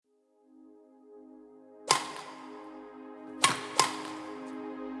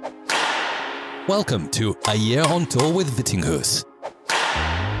Welcome to A Year on Tour with Vittinghus.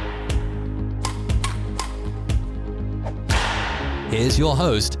 Here's your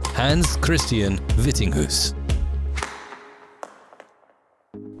host, Hans Christian Vittinghus.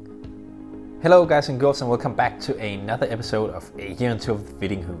 Hello guys and girls, and welcome back to another episode of A Year on Tour with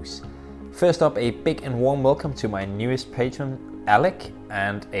Vittinghus. First up, a big and warm welcome to my newest patron, Alec,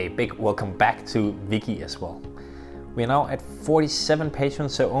 and a big welcome back to Vicky as well. We are now at 47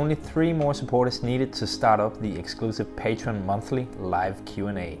 patrons, so only 3 more supporters needed to start up the exclusive Patreon monthly live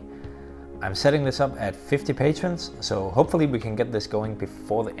Q&A. I'm setting this up at 50 patrons, so hopefully we can get this going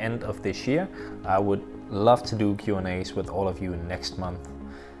before the end of this year. I would love to do Q&As with all of you next month.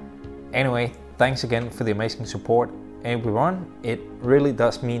 Anyway, thanks again for the amazing support, everyone. It really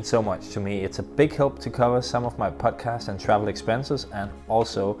does mean so much to me. It's a big help to cover some of my podcast and travel expenses, and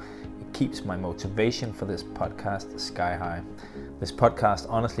also it keeps my motivation for this podcast sky high. This podcast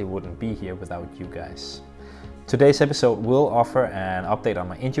honestly wouldn't be here without you guys. Today's episode will offer an update on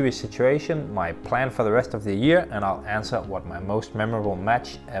my injury situation, my plan for the rest of the year, and I'll answer what my most memorable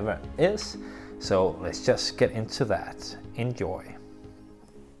match ever is. So let's just get into that. Enjoy.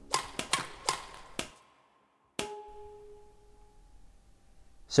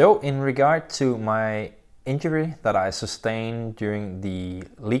 So in regard to my injury that I sustained during the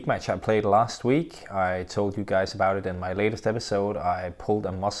league match I played last week, I told you guys about it in my latest episode. I pulled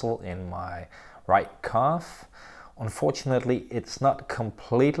a muscle in my right calf. Unfortunately, it's not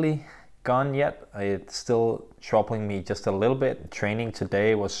completely gone yet. It's still troubling me just a little bit. Training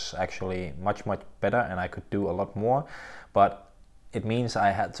today was actually much better and I could do a lot more, but it means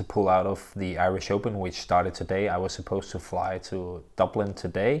I had to pull out of the Irish Open, which started today. I was supposed to fly to Dublin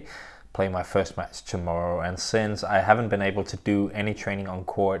today, play my first match tomorrow, and since I haven't been able to do any training on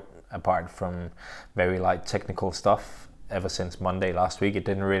court apart from very light technical stuff ever since Monday last week, it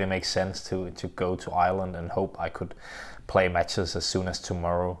didn't really make sense to go to Ireland and hope I could play matches as soon as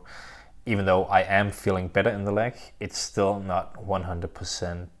tomorrow. Even though I am feeling better in the leg, it's still not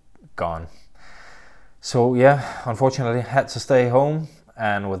 100% gone. So yeah, unfortunately I had to stay home,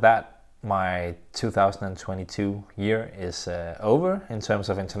 and with that my 2022 year is over in terms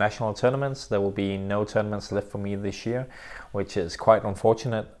of international tournaments. There will be no tournaments left for me this year, which is quite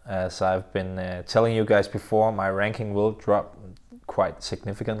unfortunate. As I've been telling you guys before, my ranking will drop quite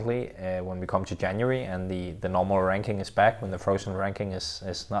significantly when we come to January, and the normal ranking is back when the frozen ranking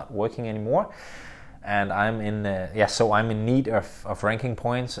is not working anymore. And I'm in need of ranking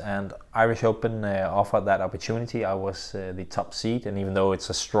points, and Irish Open offered that opportunity. I was the top seed, and even though it's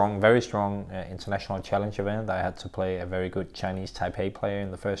a very strong international challenge event, I had to play a very good Chinese Taipei player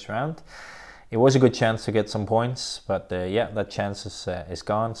in the first round. It was a good chance to get some points, but that chance is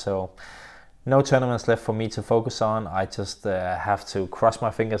gone. So no tournaments left for me to focus on. I just have to cross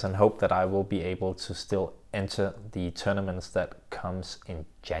my fingers and hope that I will be able to still enter the tournaments that comes in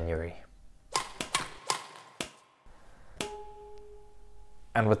January.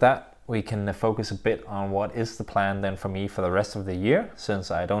 And with that, we can focus a bit on what is the plan then for me for the rest of the year, since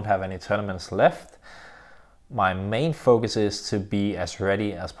I don't have any tournaments left. My main focus is to be as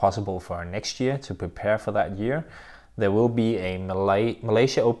ready as possible for next year, to prepare for that year. There will be a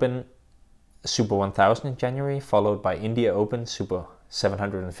Malaysia Open Super 1000 in January, followed by India Open Super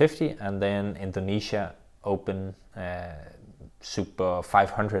 750, and then Indonesia Open Super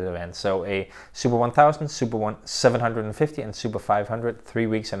 500 event. So a Super 1000, Super 750 and Super 500 3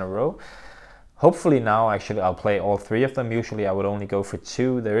 weeks in a row. Hopefully now actually I'll play all 3 of them. Usually I would only go for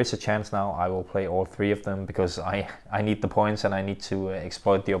 2. There is a chance now I will play all 3 of them because I need the points and I need to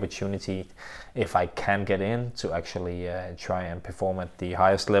exploit the opportunity, if I can get in, to actually try and perform at the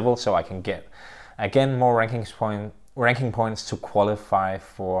highest level, so I can get again more ranking points to qualify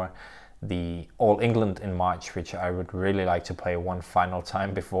for the All England in March, which I would really like to play one final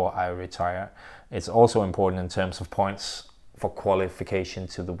time before I retire. It's also important in terms of points for qualification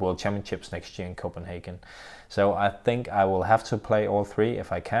to the World Championships next year in Copenhagen. So I think I will have to play all 3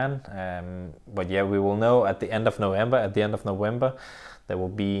 if I can. But yeah, we will know at the end of November. At the end of November, there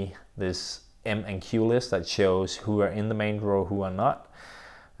will be this M and Q list that shows who are in the main draw, who are not.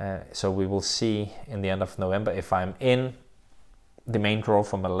 So we will see in the end of November if I'm in the main draw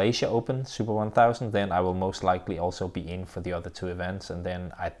for Malaysia Open Super 1000, then I will most likely also be in for the other 2 events, and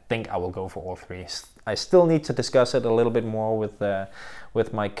then I think I will go for all 3. I still need to discuss it a little bit more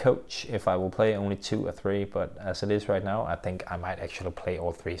with my coach if I will play only 2 or 3, but as it is right now, I think I might actually play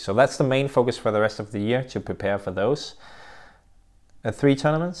all 3. So that's the main focus for the rest of the year, to prepare for those 3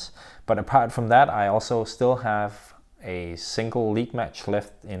 tournaments. But apart from that, I also still have a single league match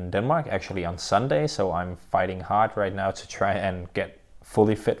left in Denmark, actually on Sunday, so I'm fighting hard right now to try and get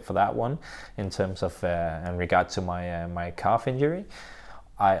fully fit for that one in terms of in regard to my calf injury.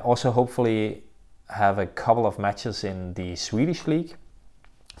 I also hopefully have a couple of matches in the Swedish league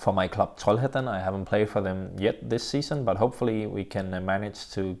for my club Trollhättan. I haven't played for them yet this season, but hopefully we can manage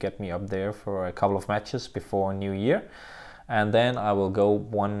to get me up there for a couple of matches before New Year. And then I will go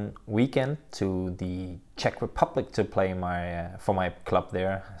one weekend to the Czech Republic to play for my club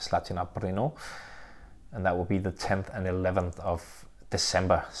there, Slatina Brno. And that will be the 10th and 11th of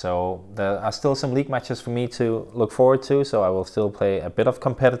December. So there are still some league matches for me to look forward to. So I will still play a bit of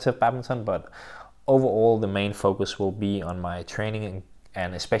competitive badminton, but overall the main focus will be on my training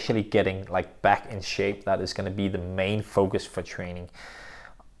and especially getting back in shape. That is going to be the main focus for training.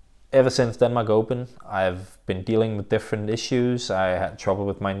 Ever since Denmark Open, I've been dealing with different issues. I had trouble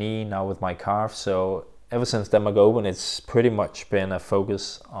with my knee, now with my calf. So ever since Denmark Open, it's pretty much been a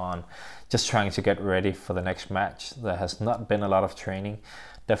focus on just trying to get ready for the next match. There has not been a lot of training,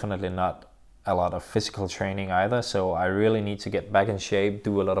 definitely not a lot of physical training either. So I really need to get back in shape,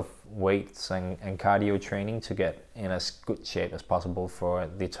 do a lot of weights and cardio training to get in as good shape as possible for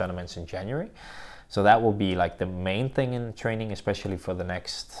the tournaments in January. So that will be the main thing in training, especially for the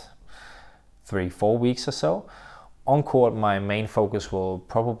next 3-4 weeks or so. On court, my main focus will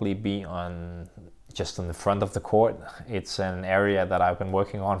probably be on just on the front of the court. It's an area that I've been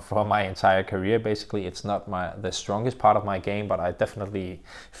working on for my entire career. Basically, it's not the strongest part of my game, but I definitely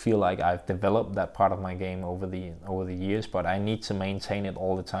feel like I've developed that part of my game over the years. But I need to maintain it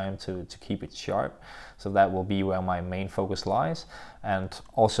all the time to keep it sharp. So that will be where my main focus lies. And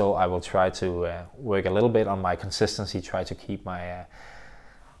also, I will try to work a little bit on my consistency. Try to keep my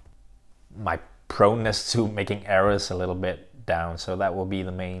proneness to making errors a little bit down. So that will be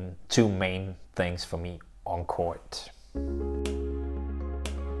the two main things for me on court.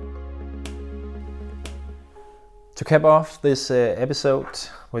 To cap off this episode,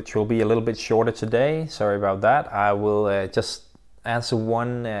 which will be a little bit shorter today, sorry about that, I will just answer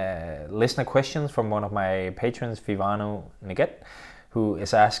one listener question from one of my patrons, Vivano Niget, who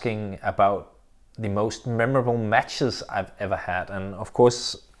is asking about the most memorable matches I've ever had. And of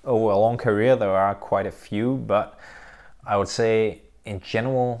course, over a long career, there are quite a few, but I would say in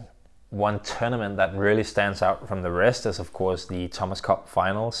general, one tournament that really stands out from the rest is of course the Thomas Cup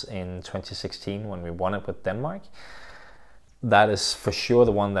finals in 2016 when we won it with Denmark. That is for sure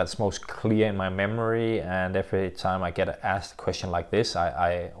the one that's most clear in my memory, and every time I get asked a question like this,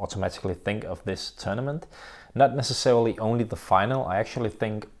 I automatically think of this tournament. Not necessarily only the final, I actually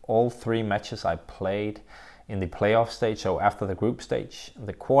think all 3 matches I played in the playoff stage, so after the group stage,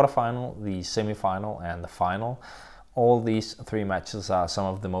 the quarterfinal, the semi-final and the final. All these 3 matches are some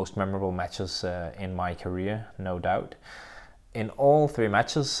of the most memorable matches in my career, no doubt. In all 3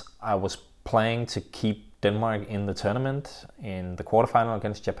 matches, I was playing to keep Denmark in the tournament. In the quarterfinal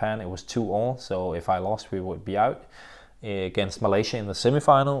against Japan, it was 2-2, so if I lost, we would be out. Against Malaysia in the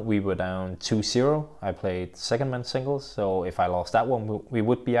semi-final, we were down 2-0. I played second man singles, so if I lost that one, we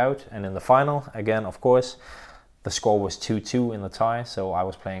would be out. And in the final, again, of course, the score was 2-2 in the tie, so I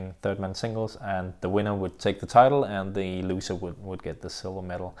was playing third man singles, and the winner would take the title and the loser would get the silver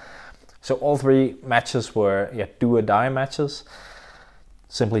medal. So all 3 matches were do or die matches.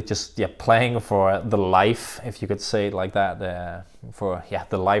 Simply just playing for the life, if you could say it like that, for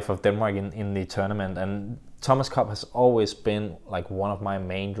the life of Denmark in the tournament. And Thomas Cup has always been one of my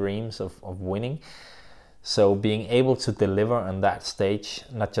main dreams of winning. So being able to deliver on that stage,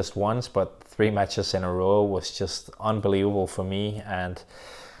 not just once, but 3 matches in a row, was just unbelievable for me. And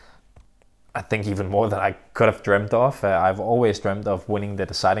I think even more than I could have dreamt of. I've always dreamt of winning the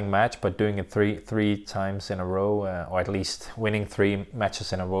deciding match, but doing it three times in a row, or at least winning 3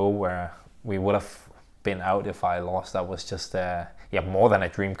 matches in a row where we would have been out if I lost, that was just more than a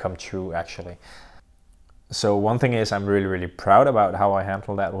dream come true, actually. So one thing is, I'm really, really proud about how I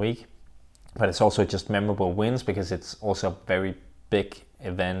handled that week, but it's also just memorable wins because it's also a very big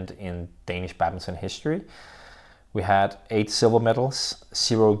event in Danish badminton history. We had 8 silver medals,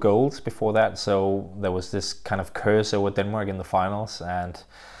 0 golds before that, so there was this kind of curse over Denmark in the finals, and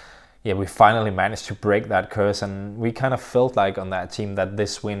we finally managed to break that curse. And we kind of felt like on that team that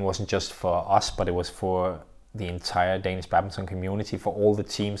this win wasn't just for us, but it was for the entire Danish badminton community, for all the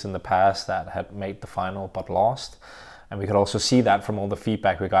teams in the past that had made the final but lost. And we could also see that from all the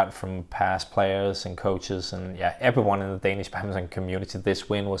feedback we got from past players and coaches and everyone in the Danish badminton community. This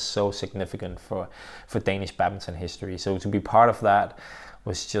win was so significant for Danish badminton history. So to be part of that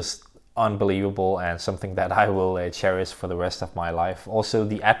was just unbelievable and something that I will cherish for the rest of my life. Also,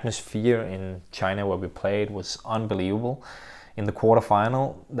 the atmosphere in China where we played was unbelievable. In the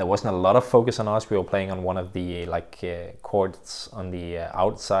quarterfinal, there wasn't a lot of focus on us. We were playing on one of the courts on the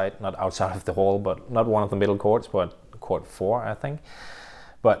outside, not outside of the hall, but not one of the middle courts, but court 4, I think.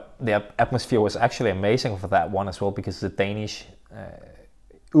 But the atmosphere was actually amazing for that one as well, because the Danish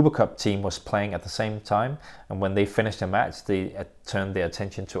Uber Cup team was playing at the same time, and when they finished the match, they turned their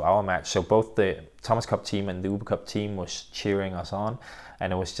attention to our match. So both the Thomas Cup team and the Uber Cup team was cheering us on,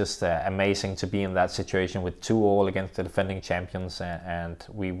 and it was just amazing to be in that situation with 2-2 against the defending champions, and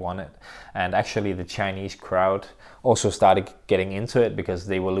we won it. And actually the Chinese crowd also started getting into it, because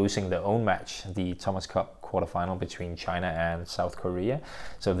they were losing their own match, the Thomas Cup quarterfinal between China and South Korea.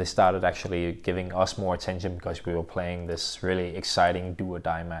 So they started actually giving us more attention, because we were playing this really exciting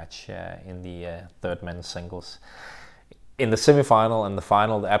do-or-die match in the third men's singles. In the semi-final and the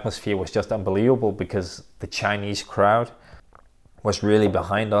final, the atmosphere was just unbelievable, because the Chinese crowd was really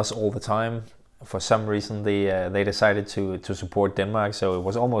behind us all the time. For some reason, they decided to support Denmark, so it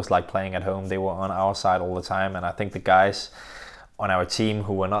was almost like playing at home. They were on our side all the time, and I think the guys on our team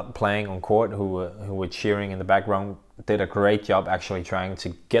who were not playing on court, who were cheering in the background, did a great job actually trying to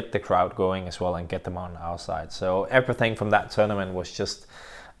get the crowd going as well and get them on our side. So everything from that tournament was just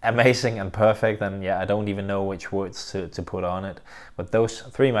amazing and perfect, and I don't even know which words to put on it. But those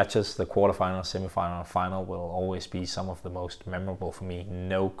 3 matches, the quarterfinal, semi-final and final, will always be some of the most memorable for me,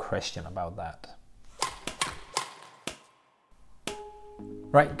 no question about that.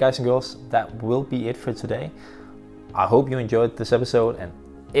 Right, guys and girls, that will be it for today. I hope you enjoyed this episode, and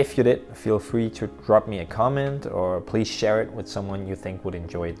if you did, feel free to drop me a comment, or please share it with someone you think would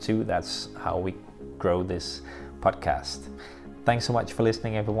enjoy it too. That's how we grow this podcast. Thanks so much for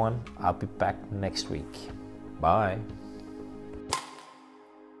listening, everyone. I'll be back next week. Bye.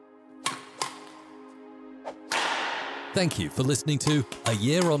 Thank you for listening to A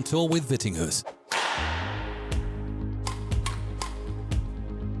Year on Tour with Vittinghus.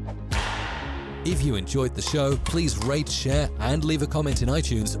 If you enjoyed the show, please rate, share, and leave a comment in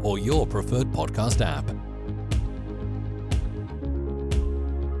iTunes or your preferred podcast app.